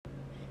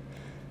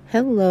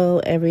Hello,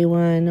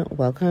 everyone.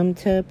 Welcome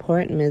to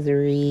Port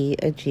Misery,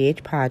 a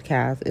GH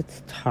podcast.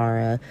 It's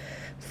Tara.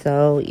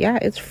 So, yeah,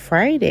 it's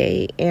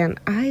Friday, and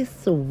I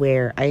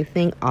swear, I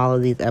think all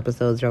of these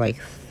episodes are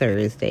like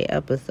Thursday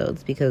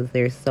episodes because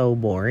they're so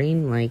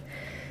boring. Like,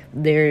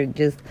 they're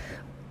just,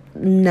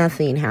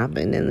 nothing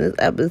happened in this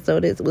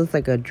episode. It was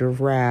like a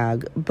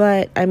drag.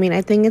 But, I mean,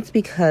 I think it's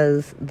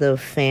because the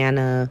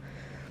Fana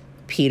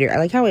Peter, I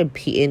like how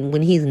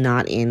when he's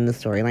not in the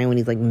storyline, when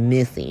he's like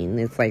missing,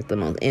 it's like the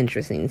most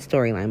interesting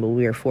storyline, but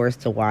we were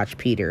forced to watch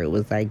Peter. It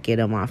was like, get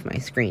him off my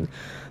screen.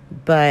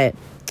 But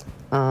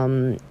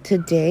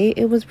today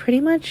it was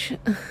pretty much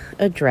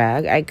a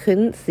drag. I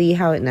couldn't see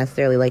how it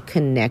necessarily like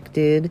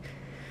connected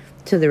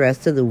to the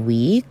rest of the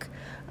week.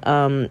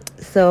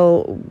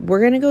 So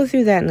we're gonna go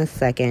through that in a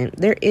second.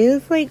 There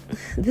is like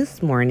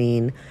this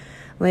morning,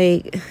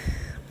 like,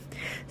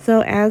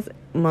 so as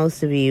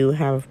most of you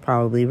have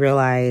probably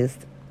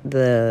realized,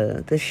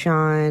 the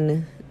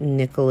Sean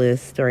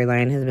Nicholas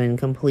storyline has been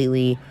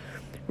completely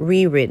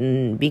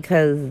rewritten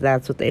because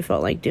that's what they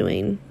felt like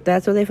doing.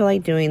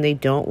 They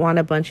don't want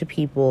a bunch of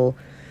people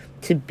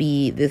to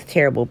be this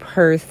terrible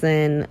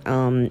person.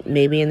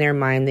 Maybe in their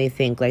mind they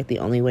think like the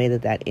only way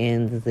that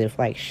ends is if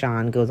like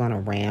Sean goes on a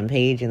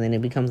rampage and then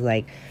it becomes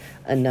like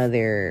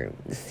another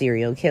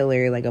serial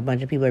killer, like a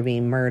bunch of people are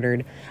being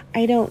murdered.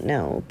 I don't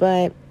know,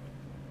 but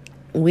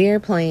we're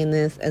playing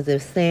this as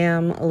if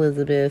Sam,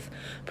 Elizabeth,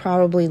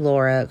 probably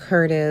Laura,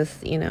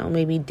 Curtis,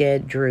 maybe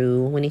dead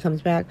Drew when he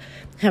comes back,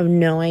 have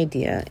no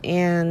idea.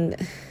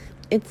 And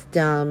it's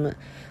dumb,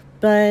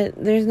 but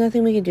there's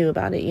nothing we can do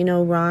about it.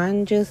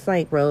 Ron just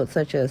like wrote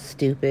such a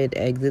stupid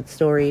exit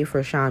story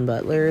for Sean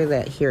Butler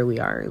that here we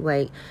are.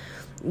 Like,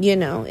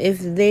 if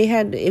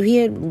he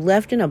had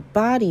left in a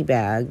body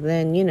bag,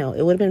 then,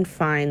 it would have been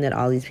fine that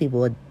all these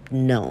people had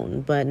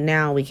known. But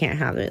now we can't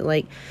have it.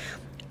 Like,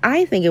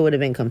 I think it would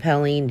have been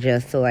compelling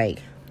just to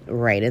like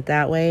write it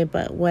that way,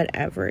 but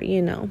whatever,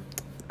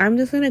 I'm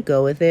just going to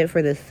go with it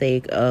for the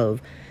sake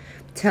of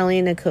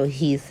telling a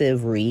cohesive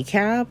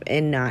recap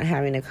and not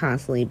having to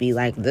constantly be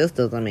like, this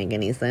doesn't make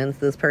any sense,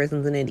 this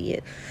person's an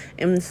idiot.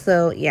 And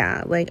so,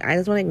 yeah, like, I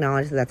just want to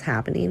acknowledge that that's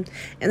happening.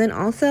 And then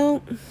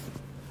also,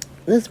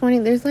 this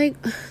morning, there's like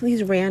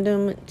these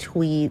random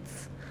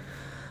tweets,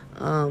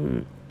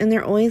 and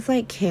they're always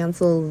like,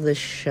 cancel the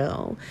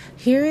show.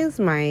 Here is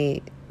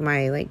my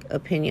like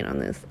opinion on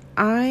this.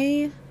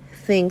 I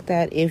think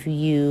that if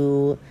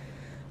you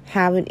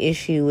have an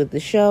issue with the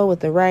show,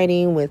 with the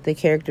writing, with the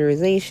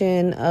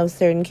characterization of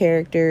certain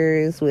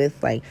characters,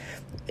 with like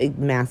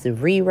massive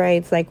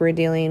rewrites like we're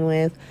dealing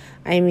with,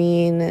 I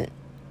mean,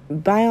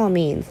 by all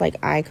means, like,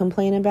 I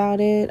complain about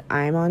it.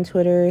 I'm on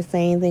Twitter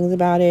saying things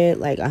about it,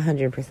 like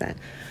 100%.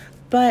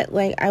 But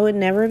like, I would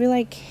never be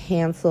like,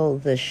 cancel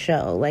the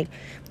show. Like,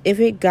 if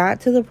it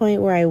got to the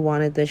point where I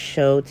wanted the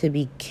show to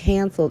be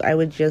canceled, I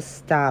would just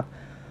stop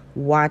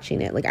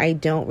watching it. Like, I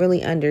don't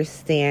really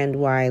understand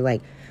why,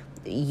 like,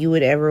 you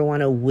would ever want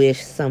to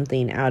wish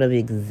something out of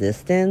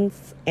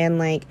existence. And,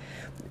 like,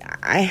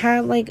 I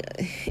had, like,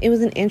 it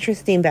was an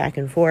interesting back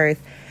and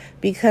forth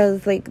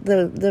because, like,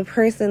 the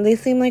person, they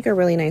seem like a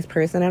really nice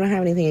person. I don't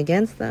have anything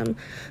against them.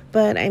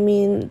 But, I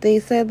mean, they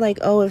said, like,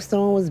 oh, if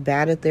someone was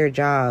bad at their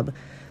job,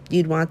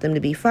 you'd want them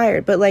to be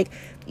fired. But, like,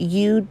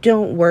 you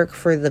don't work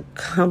for the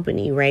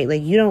company, right?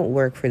 Like, you don't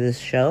work for this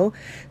show.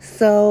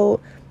 So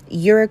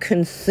you're a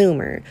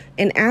consumer.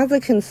 And as a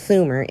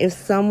consumer,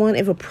 if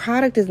a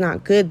product is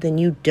not good, then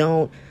you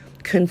don't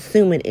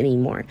consume it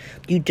anymore.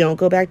 You don't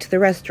go back to the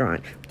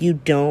restaurant. You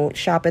don't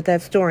shop at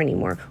that store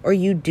anymore. Or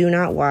you do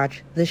not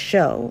watch the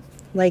show.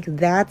 Like,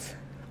 that's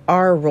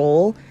our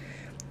role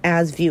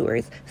as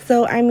viewers.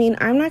 So, I mean,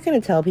 I'm not going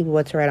to tell people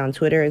what to write on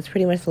Twitter. It's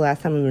pretty much the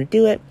last time I'm going to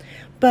do it.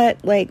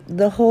 But, like,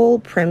 the whole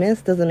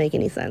premise doesn't make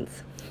any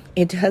sense.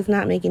 It does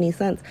not make any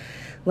sense.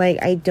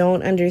 Like, I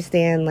don't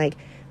understand, like,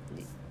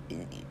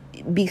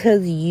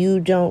 because you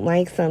don't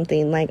like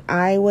something. Like,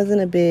 I wasn't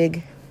a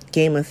big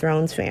Game of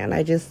Thrones fan.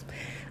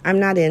 I'm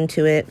not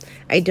into it.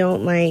 I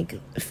don't like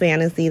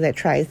fantasy that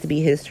tries to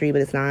be history,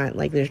 but it's not.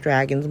 Like, there's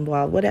dragons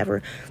involved,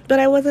 whatever. But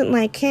I wasn't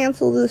like,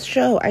 cancel this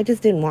show. I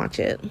just didn't watch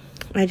it.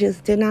 I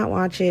just did not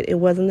watch it. It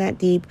wasn't that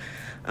deep.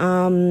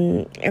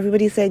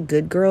 Everybody said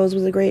Good Girls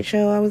was a great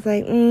show. I was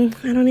like, I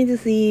don't need to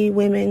see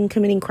women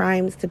committing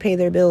crimes to pay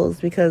their bills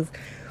because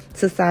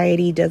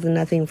society does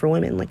nothing for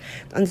women. Like,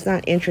 I'm just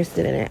not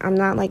interested in it. I'm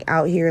not like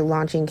out here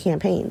launching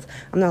campaigns.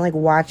 I'm not like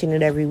watching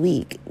it every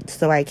week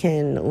so I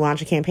can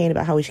launch a campaign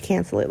about how we should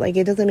cancel it. Like,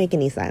 it doesn't make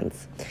any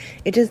sense.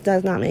 It just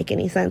does not make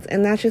any sense.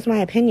 And that's just my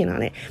opinion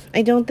on it.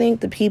 I don't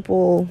think the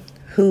people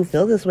who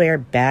feel this way are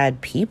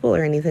bad people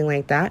or anything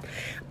like that.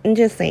 I'm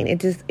just saying,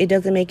 it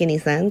doesn't make any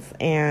sense.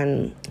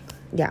 And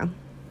yeah,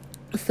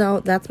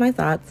 so that's my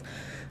thoughts.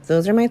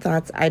 Those are my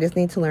thoughts. I just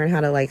need to learn how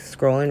to like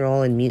scroll and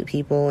roll and mute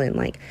people, and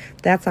like,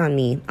 that's on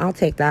me. I'll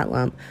take that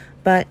lump.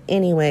 But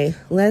anyway,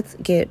 let's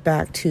get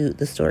back to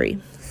the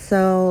story.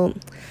 So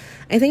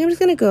I think I'm just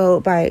going to go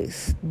by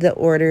the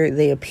order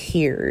they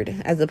appeared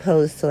as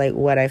opposed to like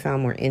what I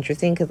found more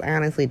interesting, because I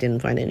honestly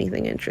didn't find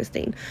anything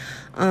interesting.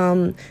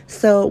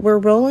 So we're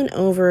rolling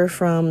over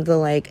from the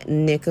like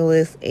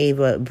Nicholas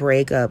Ava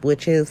breakup,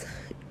 which is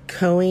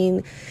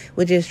trying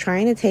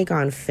to take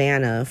on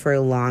Fana for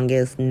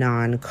longest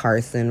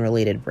non-Carson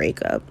related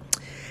breakup.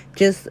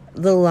 Just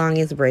the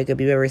longest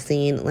breakup you've ever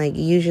seen. Like,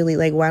 usually,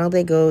 like, why don't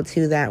they go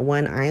to that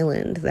one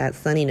island that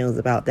Sonny knows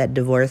about, that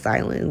divorce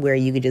island, where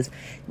you could just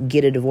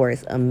get a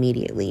divorce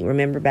immediately?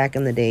 Remember back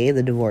in the day,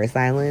 the divorce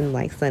island?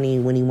 Like, Sonny,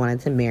 when he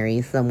wanted to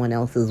marry someone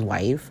else's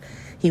wife,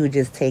 he would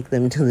just take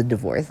them to the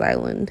divorce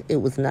island. It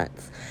was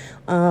nuts.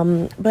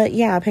 But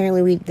yeah,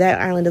 apparently that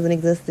island doesn't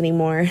exist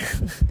anymore.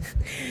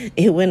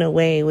 It went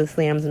away with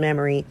Sam's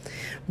memory.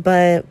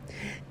 But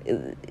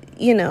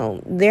you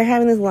know, they're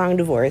having this long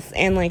divorce,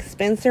 and like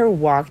Spencer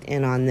walked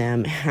in on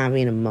them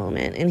having a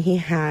moment, and he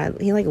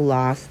like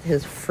lost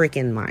his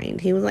freaking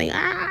mind. He was like,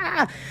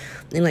 and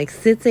like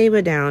sits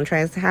Ava down,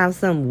 tries to have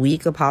some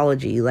weak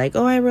apology, like,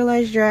 oh, I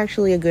realized you're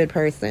actually a good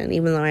person,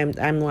 even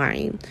though I'm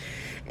lying.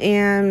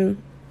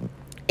 And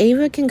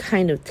Ava can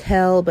kind of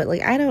tell, but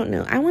like, I don't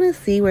know. I want to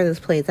see where this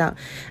plays out.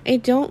 I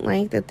don't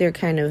like that they're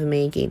kind of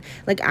making,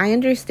 like, I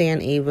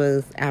understand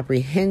Ava's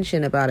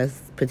apprehension about a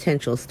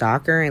potential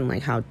stalker and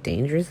like how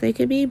dangerous they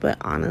could be, but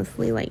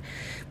honestly, like,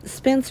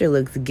 Spencer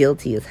looks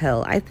guilty as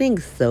hell. I think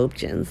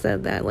Soapchin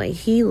said that, like,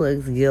 he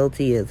looks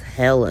guilty as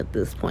hell at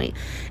this point.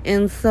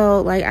 And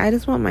so, like, I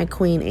just want my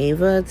Queen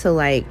Ava to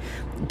like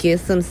get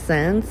some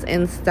sense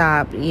and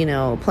stop, you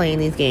know, playing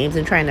these games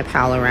and trying to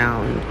pal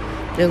around.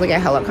 There's like a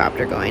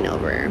helicopter going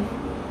over.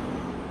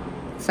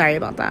 Sorry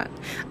about that.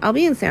 I'll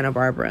be in Santa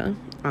Barbara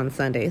on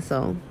Sunday,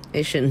 so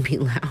it shouldn't be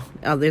loud.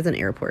 Oh, there's an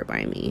airport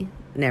by me.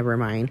 Never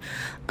mind.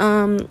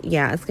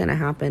 Yeah, it's gonna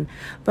happen.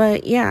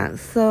 But yeah,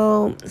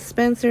 so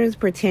Spencer's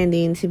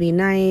pretending to be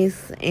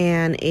nice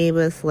and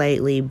Ava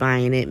slightly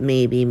buying it,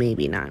 maybe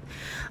not.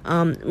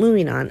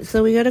 Moving on.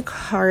 So we go to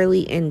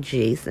Carly and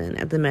Jason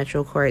at the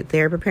Metro Court.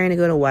 They're preparing to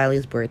go to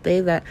Wiley's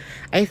birthday that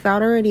I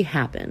thought already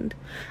happened.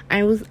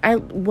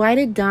 Why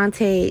did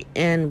Dante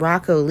and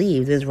Rocco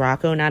leave? Is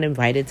Rocco not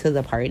invited to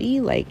the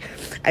party? Like,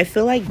 I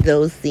feel like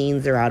those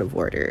scenes are out of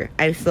order.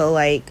 I feel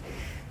like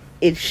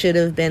it should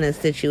have been a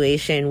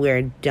situation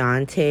where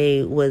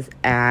Dante was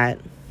at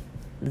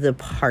the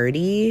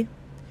party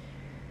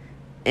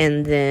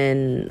and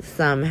then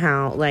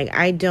somehow, like,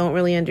 I don't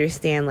really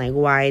understand, like,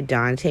 why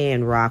Dante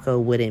and Rocco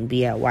wouldn't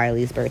be at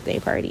Wiley's birthday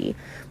party.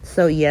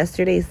 So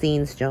yesterday's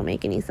scenes don't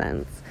make any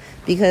sense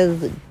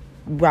because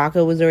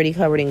Rocco was already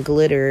covered in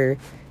glitter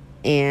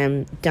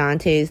and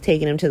Dante's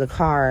taking him to the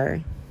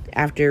car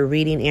after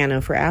reading Anna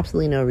for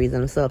absolutely no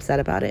reason. I'm so upset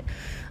about it.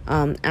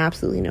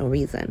 Absolutely no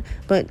reason.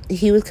 But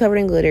he was covered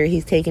in glitter.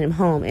 He's taking him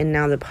home, and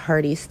now the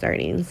party's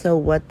starting. So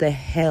what the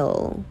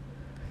hell?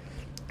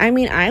 I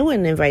mean, I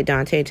wouldn't invite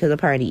Dante to the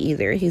party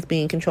either. He's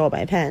being controlled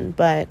by Penn.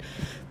 But,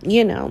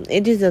 you know,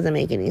 it just doesn't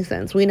make any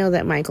sense. We know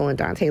that Michael and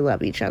Dante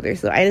love each other.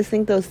 So I just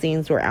think those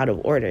scenes were out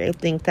of order. I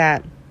think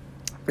that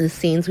the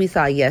scenes we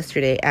saw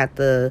yesterday at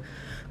the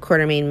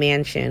Quartermaine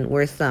Mansion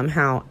were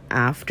somehow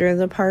after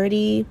the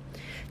party,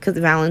 because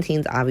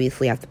Valentine's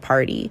obviously at the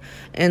party.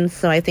 And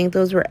so I think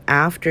those were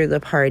after the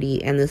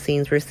party, and the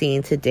scenes we're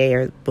seeing today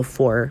are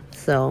before.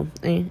 So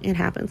it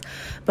happens.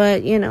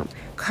 But, you know,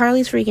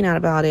 Carly's freaking out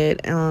about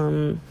it.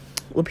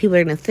 What people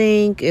are going to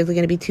think. Is it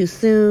going to be too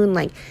soon?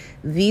 Like,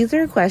 these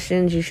are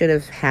questions you should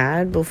have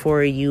had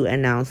before you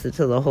announced it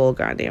to the whole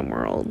goddamn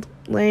world.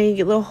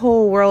 Like, the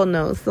whole world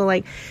knows. So,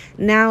 like,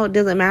 now it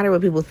doesn't matter what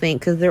people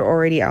think because they're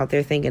already out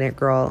there thinking it,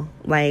 girl.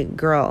 Like,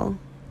 girl.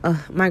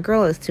 My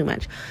girl is too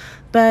much.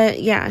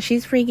 But yeah,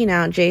 she's freaking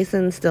out.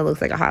 Jason still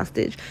looks like a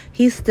hostage.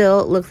 He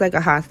still looks like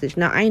a hostage.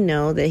 Now, I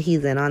know that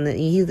he's in on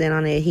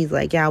it. He's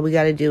like, yeah, we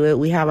got to do it.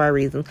 We have our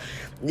reasons.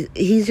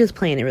 He's just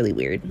playing it really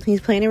weird. He's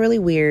playing it really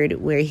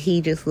weird where he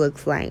just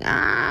looks like,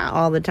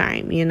 all the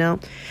time, you know,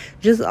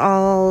 just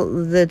all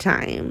the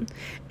time.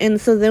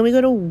 And so then we go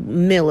to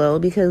Milo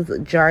because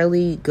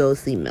Charlie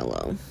goes see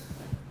Milo.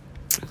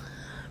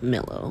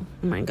 Oh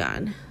my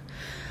God.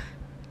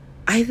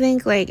 I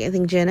think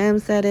Jen M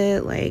said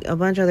it, like a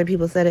bunch of other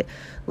people said it,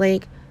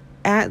 like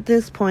at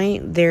this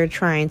point they're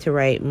trying to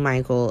write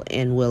Michael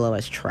and Willow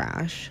as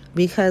trash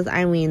because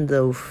I mean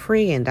the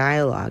friggin'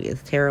 dialogue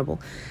is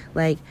terrible.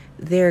 Like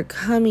they're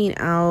coming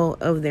out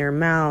of their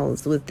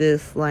mouths with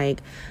this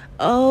like,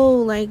 oh,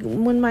 like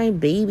when my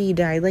baby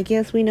died, like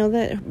yes, we know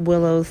that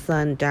Willow's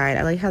son died.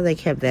 I like how they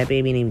kept that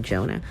baby named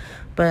Jonah.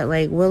 But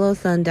like Willow's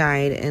son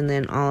died and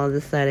then all of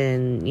a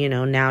sudden, you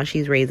know, now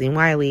she's raising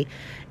Wiley.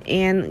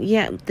 And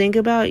yeah, think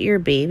about your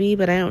baby,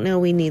 but I don't know,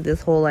 we need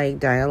this whole like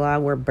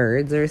dialogue where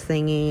birds are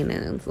singing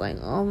and it's like,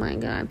 oh my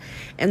God.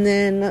 And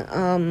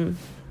then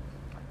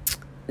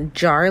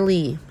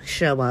Charlie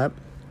show up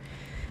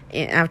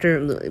and after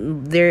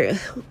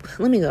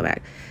let me go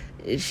back.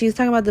 She's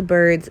talking about the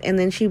birds and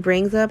then she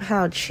brings up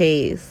how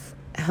Chase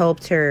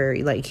helped her,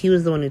 like, he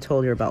was the one who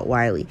told her about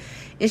Wiley.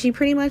 And she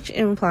pretty much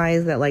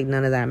implies that, like,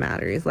 none of that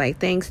matters. Like,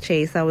 thanks,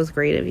 Chase, that was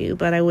great of you,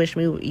 but I wish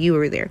you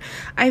were there.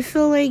 I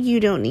feel like you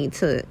don't need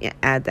to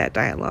add that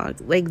dialogue.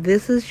 Like,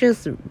 this is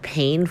just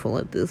painful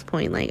at this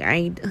point. Like,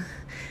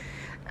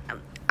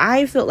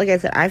 I feel, like I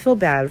said, I feel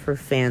bad for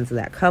fans of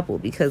that couple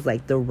because,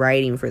 like, the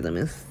writing for them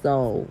is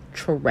so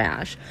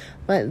trash.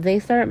 But they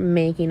start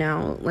making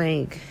out,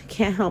 like,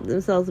 can't help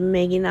themselves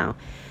making out.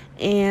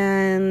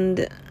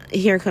 And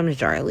here comes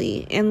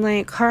Charlie. And,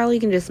 like, Carly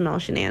can just smell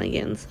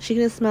shenanigans. She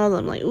can just smell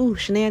them, like, ooh,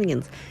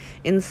 shenanigans.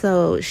 And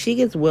so she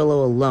gets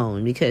Willow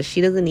alone because she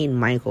doesn't need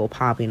Michael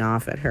popping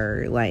off at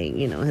her, like,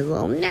 you know, his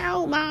little,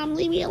 no, Mom,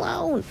 leave me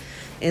alone.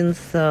 And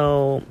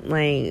so,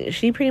 like,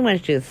 she pretty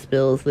much just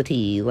spills the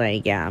tea,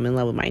 like, yeah, I'm in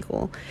love with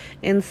Michael.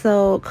 And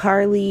so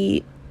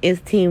Carly is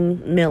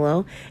Team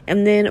Milo,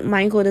 and then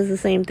Michael does the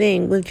same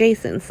thing with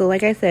Jason. So,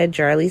 like I said,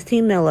 Charlie's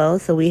Team Milo,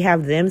 so we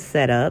have them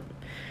set up.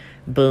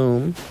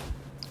 Boom.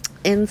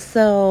 And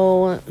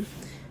so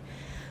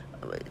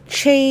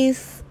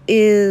Chase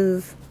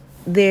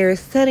they're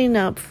setting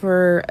up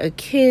for a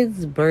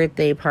kid's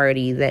birthday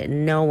party that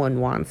no one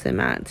wants him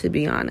at, to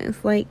be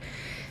honest. Like,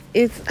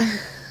 it's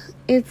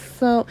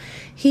so,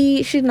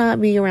 he should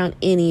not be around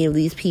any of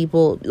these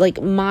people.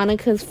 Like,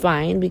 Monica's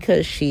fine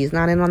because she's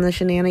not in on the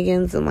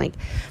shenanigans, and, like,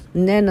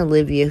 Ned and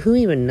Olivia, who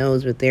even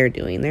knows what they're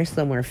doing? They're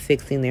somewhere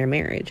fixing their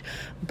marriage.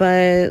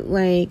 But,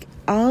 like,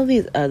 all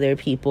these other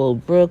people,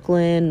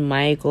 Brooklyn,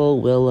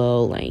 Michael,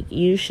 Willow, like,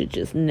 you should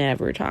just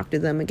never talk to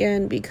them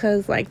again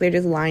because, like, they're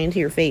just lying to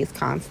your face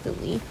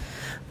constantly.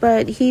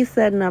 But he's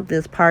setting up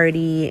this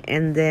party,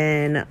 and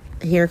then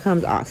here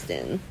comes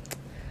Austin.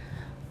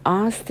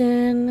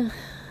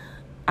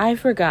 I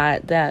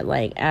forgot that,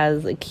 like,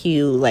 as a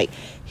cue, like,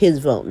 his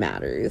vote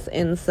matters.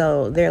 And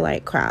so they're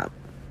like, crap,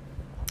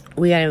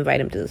 we gotta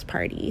invite him to this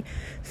party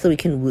so we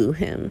can woo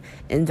him.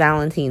 And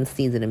Valentine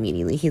sees it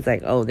immediately. He's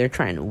like, oh, they're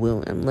trying to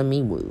woo him. Let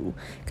me woo.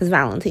 Because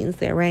Valentine's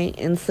there, right?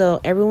 And so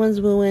everyone's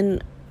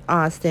wooing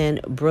Austin.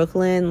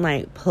 Brooklyn,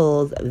 like,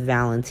 pulls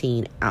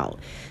Valentine out.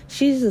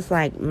 She's just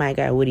like, my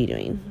God, what are you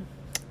doing?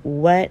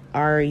 What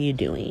are you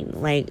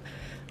doing? Like,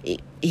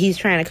 he's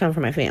trying to come for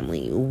my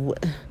family.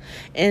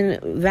 And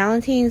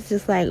Valentine's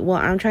just like, well,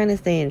 I'm trying to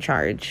stay in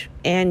charge,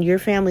 and your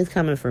family's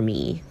coming for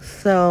me.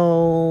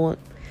 So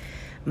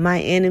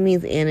my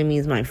enemy's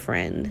enemy's my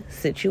friend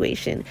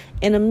situation.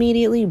 And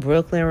immediately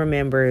Brooklyn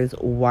remembers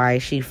why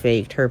she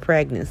faked her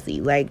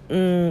pregnancy. Like,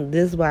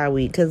 this is why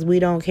because we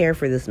don't care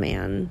for this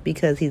man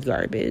because he's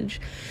garbage.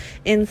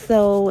 And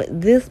so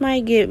this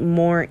might get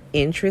more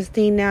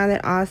interesting now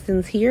that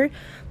Austin's here,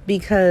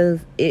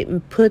 because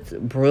it puts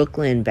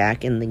Brooklyn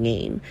back in the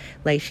game.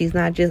 Like, she's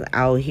not just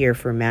out here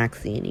for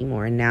Maxie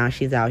anymore. Now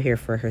she's out here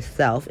for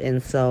herself.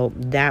 And so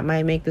that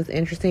might make this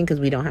interesting because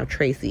we don't have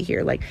Tracy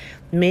here. Like,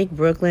 make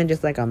Brooklyn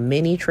just like a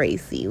mini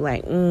Tracy.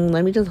 Like,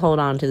 let me just hold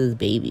on to this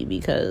baby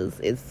because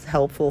it's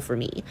helpful for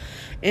me.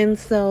 And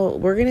so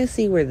we're going to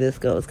see where this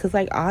goes. Because,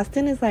 like,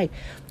 Austin is, like,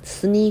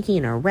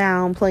 sneaking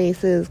around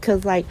places.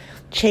 Because, like,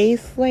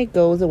 Chase, like,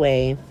 goes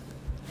away.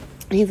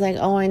 He's like,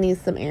 oh, I need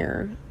some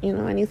air. You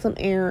know, I need some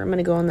air. I'm going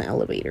to go on the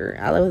elevator.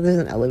 I love there's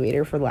an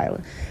elevator for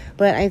Lila.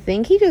 But I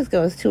think he just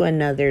goes to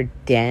another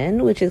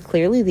den, which is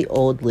clearly the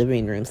old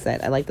living room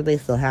set. I like that they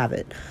still have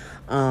it.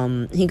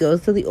 He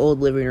goes to the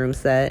old living room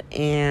set,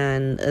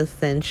 and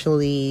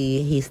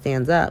essentially he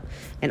stands up,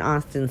 and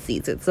Austin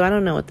sees it. So I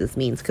don't know what this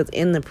means, because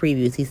in the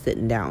previews he's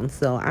sitting down.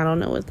 So I don't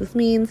know what this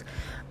means.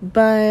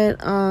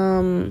 But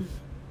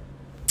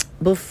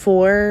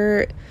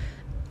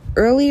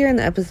earlier in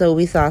the episode,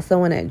 we saw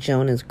someone at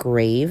Jonah's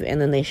grave,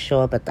 and then they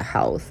show up at the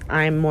house.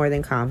 I'm more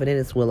than confident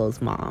it's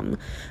Willow's mom,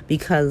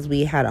 because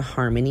we had a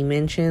Harmony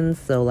mention,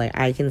 so, like,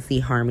 I can see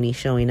Harmony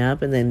showing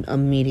up and then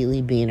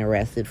immediately being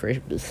arrested for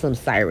some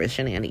Cyrus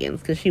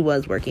shenanigans, because she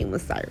was working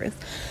with Cyrus.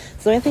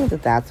 So I think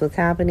that that's what's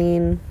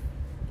happening.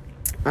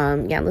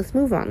 Yeah, let's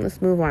move on.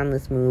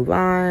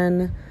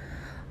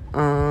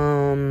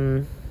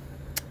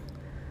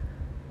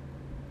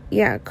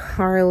 Yeah,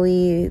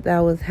 Carly, that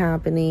was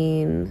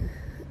happening.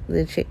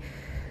 There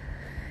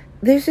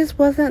just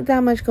wasn't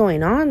that much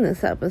going on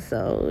this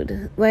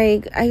episode.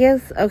 Like, I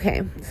guess,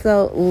 okay,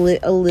 so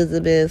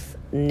Elizabeth,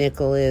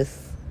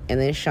 Nicholas,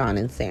 and then Sean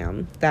and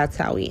Sam. That's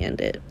how we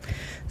end it.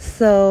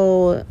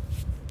 So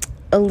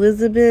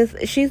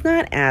Elizabeth, she's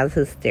not as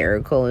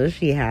hysterical as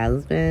she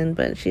has been,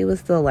 but she was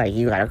still like,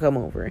 you gotta come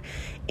over.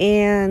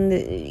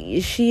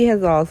 And she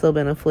has also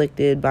been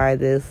afflicted by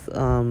this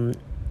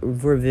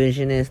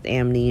revisionist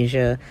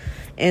amnesia.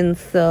 And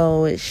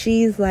so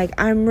she's like,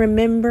 I'm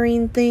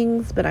remembering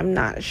things, but I'm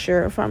not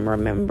sure if I'm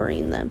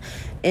remembering them.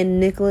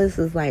 And Nicholas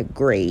is like,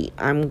 great,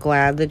 I'm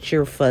glad that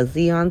you're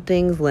fuzzy on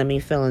things. Let me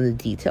fill in the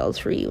details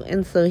for you.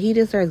 And so he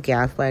just starts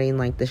gaslighting,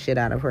 like, the shit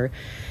out of her.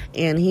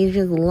 And he's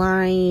just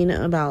lying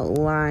about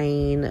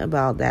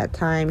that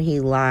time he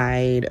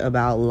lied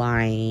about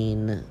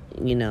lying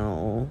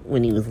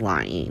when he was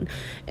lying.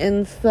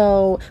 And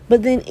so,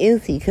 but then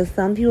is he? Because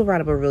some people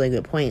brought up a really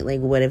good point. Like,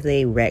 what if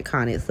they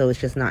retcon it so it's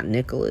just not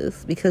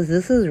Nicholas? Because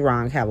this is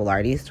Ron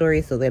Cavalardi's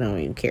story, so they don't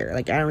even care.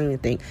 Like, I don't even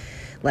think,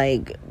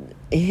 like,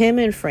 him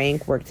and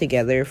Frank worked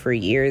together for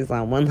years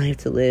on One Life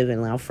to Live,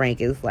 and now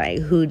Frank is like,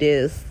 who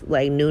dis?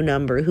 Like, new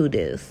number, who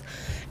dis?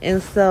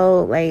 And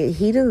so, like,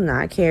 he does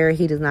not care.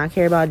 He does not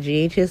care about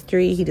GH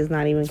history. He does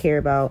not even care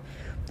about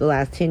the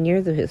last 10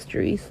 years of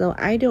history. So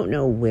I don't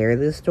know where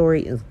this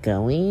story is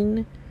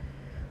going.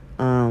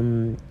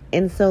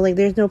 And so, like,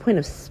 there's no point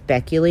of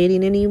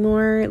speculating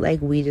anymore.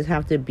 Like, we just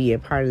have to be a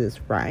part of this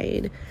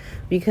ride,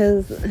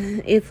 because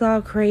it's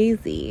all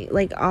crazy.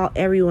 Like,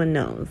 everyone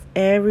knows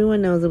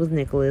it was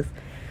Nicholas.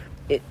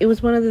 It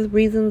was one of the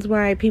reasons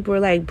why people were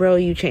like, bro,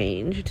 you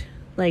changed.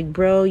 Like,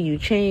 bro, you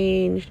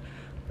changed.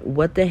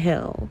 What the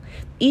hell?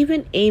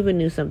 Even Ava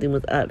knew something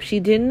was up. She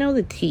didn't know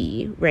the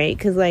tea, right?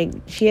 Because, like,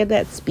 she had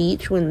that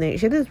speech she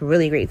had this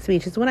really great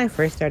speech. It's when I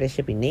first started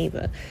shipping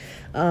Ava.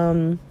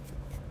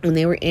 When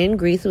they were in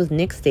Greece, it was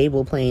Nick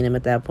Stable playing him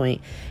at that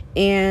point.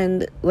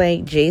 And,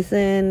 like,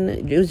 Jason,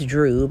 it was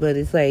Drew, but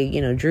it's like,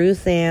 Drew,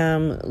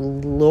 Sam,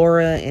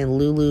 Laura, and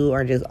Lulu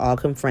are just all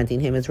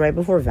confronting him. It's right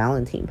before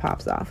Valentine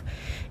pops off.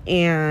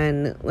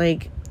 And,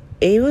 like,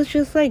 Ava's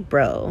just like,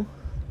 bro,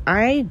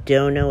 I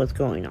don't know what's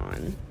going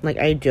on. Like,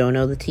 I don't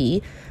know the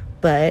tea,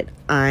 but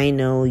I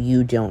know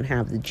you don't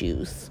have the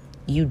juice.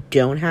 You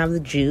don't have the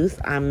juice.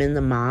 I'm in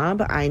the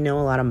mob. I know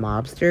a lot of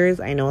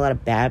mobsters. I know a lot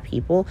of bad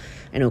people.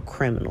 I know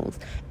criminals.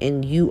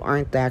 And you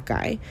aren't that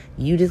guy.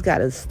 You just got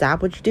to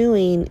stop what you're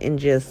doing and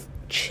just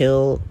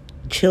chill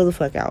the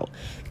fuck out.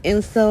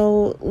 And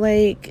so,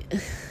 like,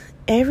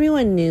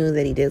 everyone knew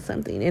that he did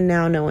something, and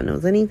now no one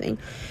knows anything.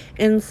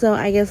 And so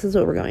I guess that's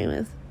what we're going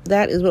with.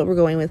 That is what we're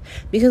going with.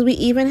 Because we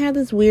even had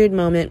this weird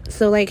moment.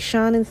 So, like,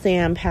 Sean and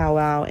Sam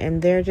powwow,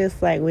 and they're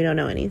just like, we don't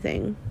know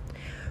anything.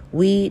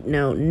 We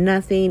know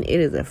nothing. It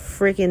is a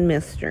freaking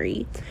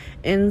mystery.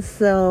 And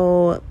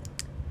so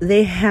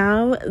they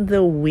have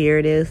the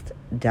weirdest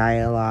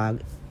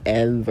dialogue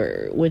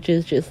ever, which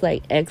is just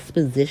like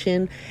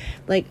exposition.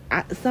 Like,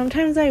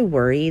 sometimes I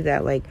worry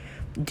that, like,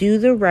 do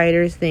the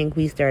writers think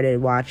we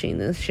started watching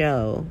this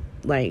show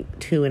like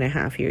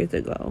 2.5 years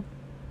ago?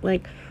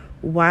 Like,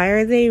 why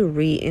are they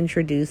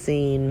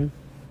reintroducing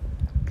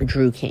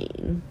Drew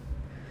Kane?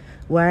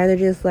 Why are they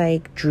just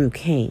like, Drew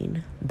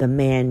Kane, the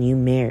man you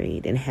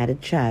married and had a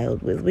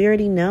child with? We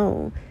already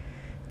know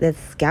that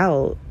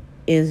Scout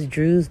is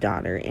Drew's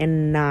daughter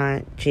and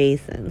not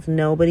Jason's. I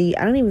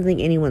don't even think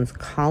anyone's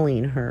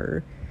calling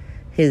her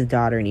his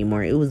daughter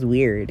anymore. It was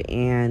weird,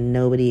 and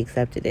nobody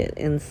accepted it.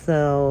 And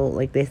so,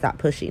 like, they stopped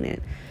pushing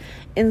it.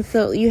 And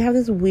so you have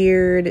this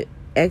weird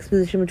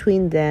exposition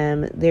between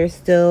them. They're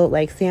still,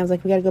 like, Sam's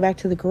like, we gotta go back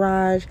to the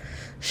garage.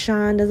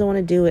 Sean doesn't want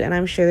to do it, and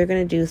I'm sure they're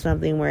gonna do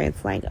something where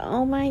it's like,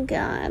 oh my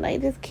god, I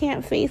just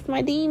can't face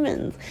my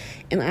demons.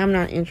 And I'm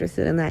not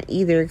interested in that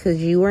either,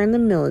 because you were in the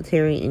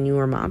military and you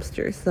were a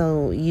mobster,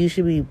 so you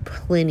should be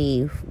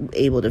plenty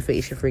able to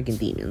face your freaking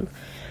demons.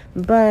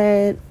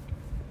 But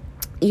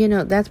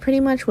that's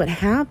pretty much what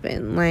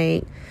happened.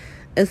 Like,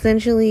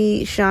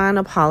 essentially, Sean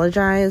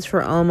apologized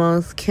for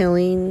almost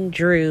killing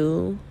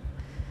Drew.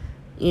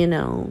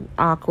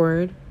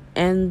 Awkward.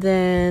 And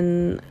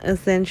then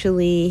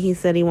essentially he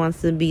said he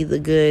wants to be the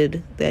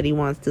good that he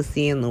wants to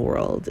see in the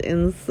world.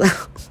 And so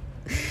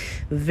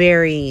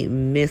very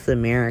Miss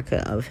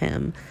America of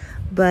him.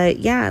 But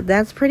yeah,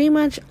 that's pretty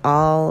much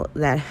all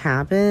that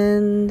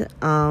happened.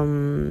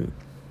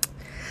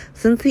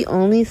 Since the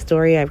only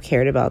story I've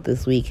cared about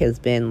this week has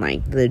been,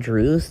 like, the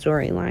Drew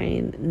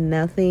storyline,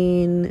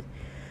 nothing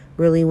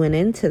really went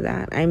into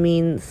that. I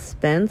mean,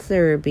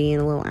 Spencer being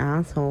a little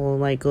asshole,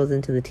 like, goes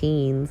into the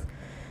teens.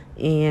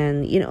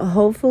 And,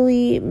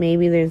 hopefully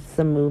maybe there's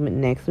some movement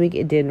next week.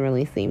 It didn't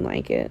really seem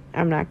like it.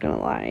 I'm not going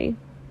to lie.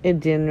 It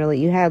didn't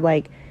really. You had,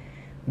 like,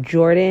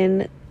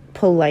 Jordan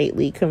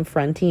politely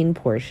confronting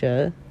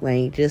Portia.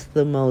 Like, just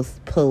the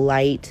most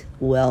polite,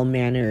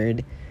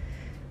 well-mannered,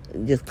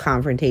 just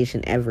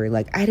confrontation ever.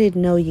 Like, I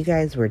didn't know you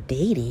guys were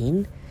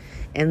dating.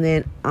 And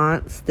then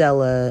Aunt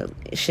Stella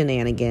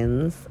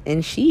shenanigans.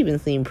 And she even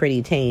seemed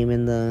pretty tame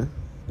in the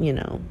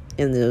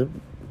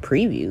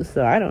preview.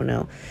 So I don't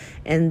know.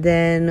 And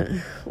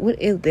then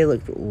they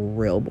looked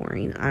real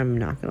boring. I'm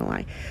not going to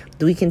lie.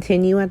 Do we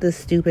continue at this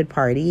stupid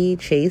party?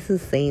 Chase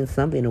is saying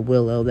something to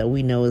Willow that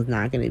we know is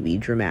not going to be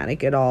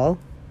dramatic at all.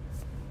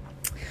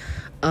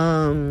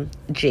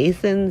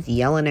 Jason's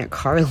yelling at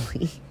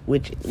Carly,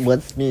 which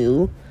what's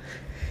new.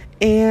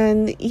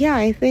 And yeah,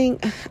 I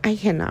think I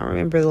cannot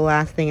remember the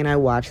last thing, and I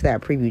watched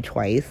that preview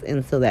twice,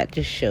 and so that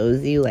just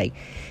shows you, like,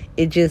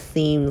 it just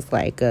seems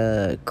like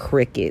a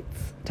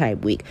crickets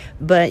type week.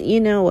 But you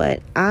know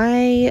what?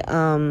 I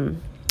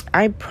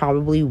I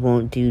probably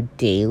won't do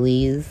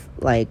dailies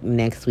like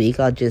next week.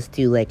 I'll just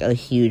do like a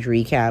huge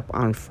recap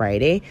on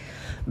Friday.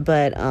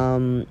 But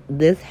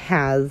this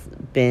has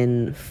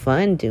been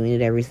fun doing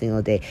it every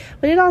single day.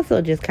 But it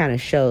also just kind of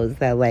shows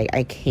that like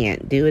I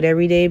can't do it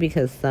every day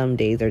because some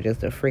days are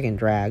just a freaking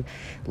drag.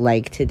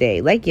 Like today,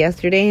 like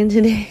yesterday and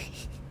today.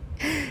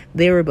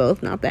 They were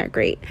both not that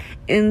great.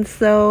 And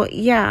so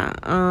yeah,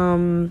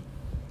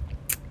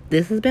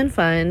 this has been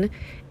fun.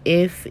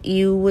 If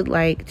you would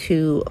like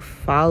to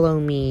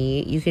follow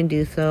me, you can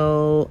do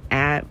so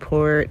at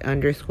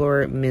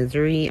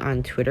port_misery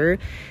on Twitter.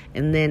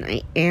 And then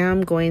I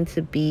am going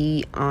to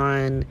be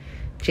on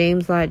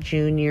James Lott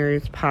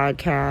Jr.'s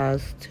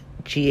podcast,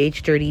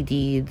 GH Dirty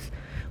Deeds,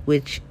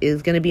 which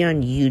is going to be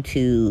on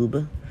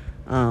YouTube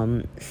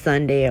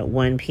Sunday at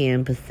 1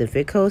 p.m.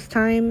 Pacific Coast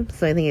time.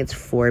 So I think it's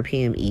 4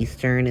 p.m.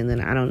 Eastern. And then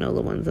I don't know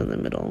the ones in the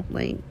middle.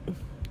 Like,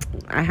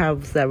 I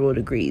have several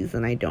degrees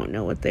and I don't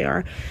know what they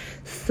are.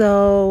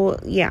 So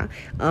yeah,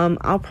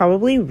 I'll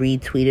probably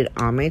retweet it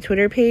on my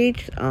Twitter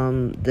page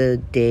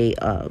the day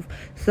of.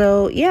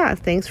 So yeah,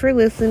 thanks for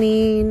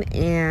listening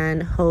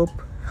and hope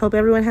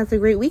everyone has a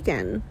great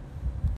weekend.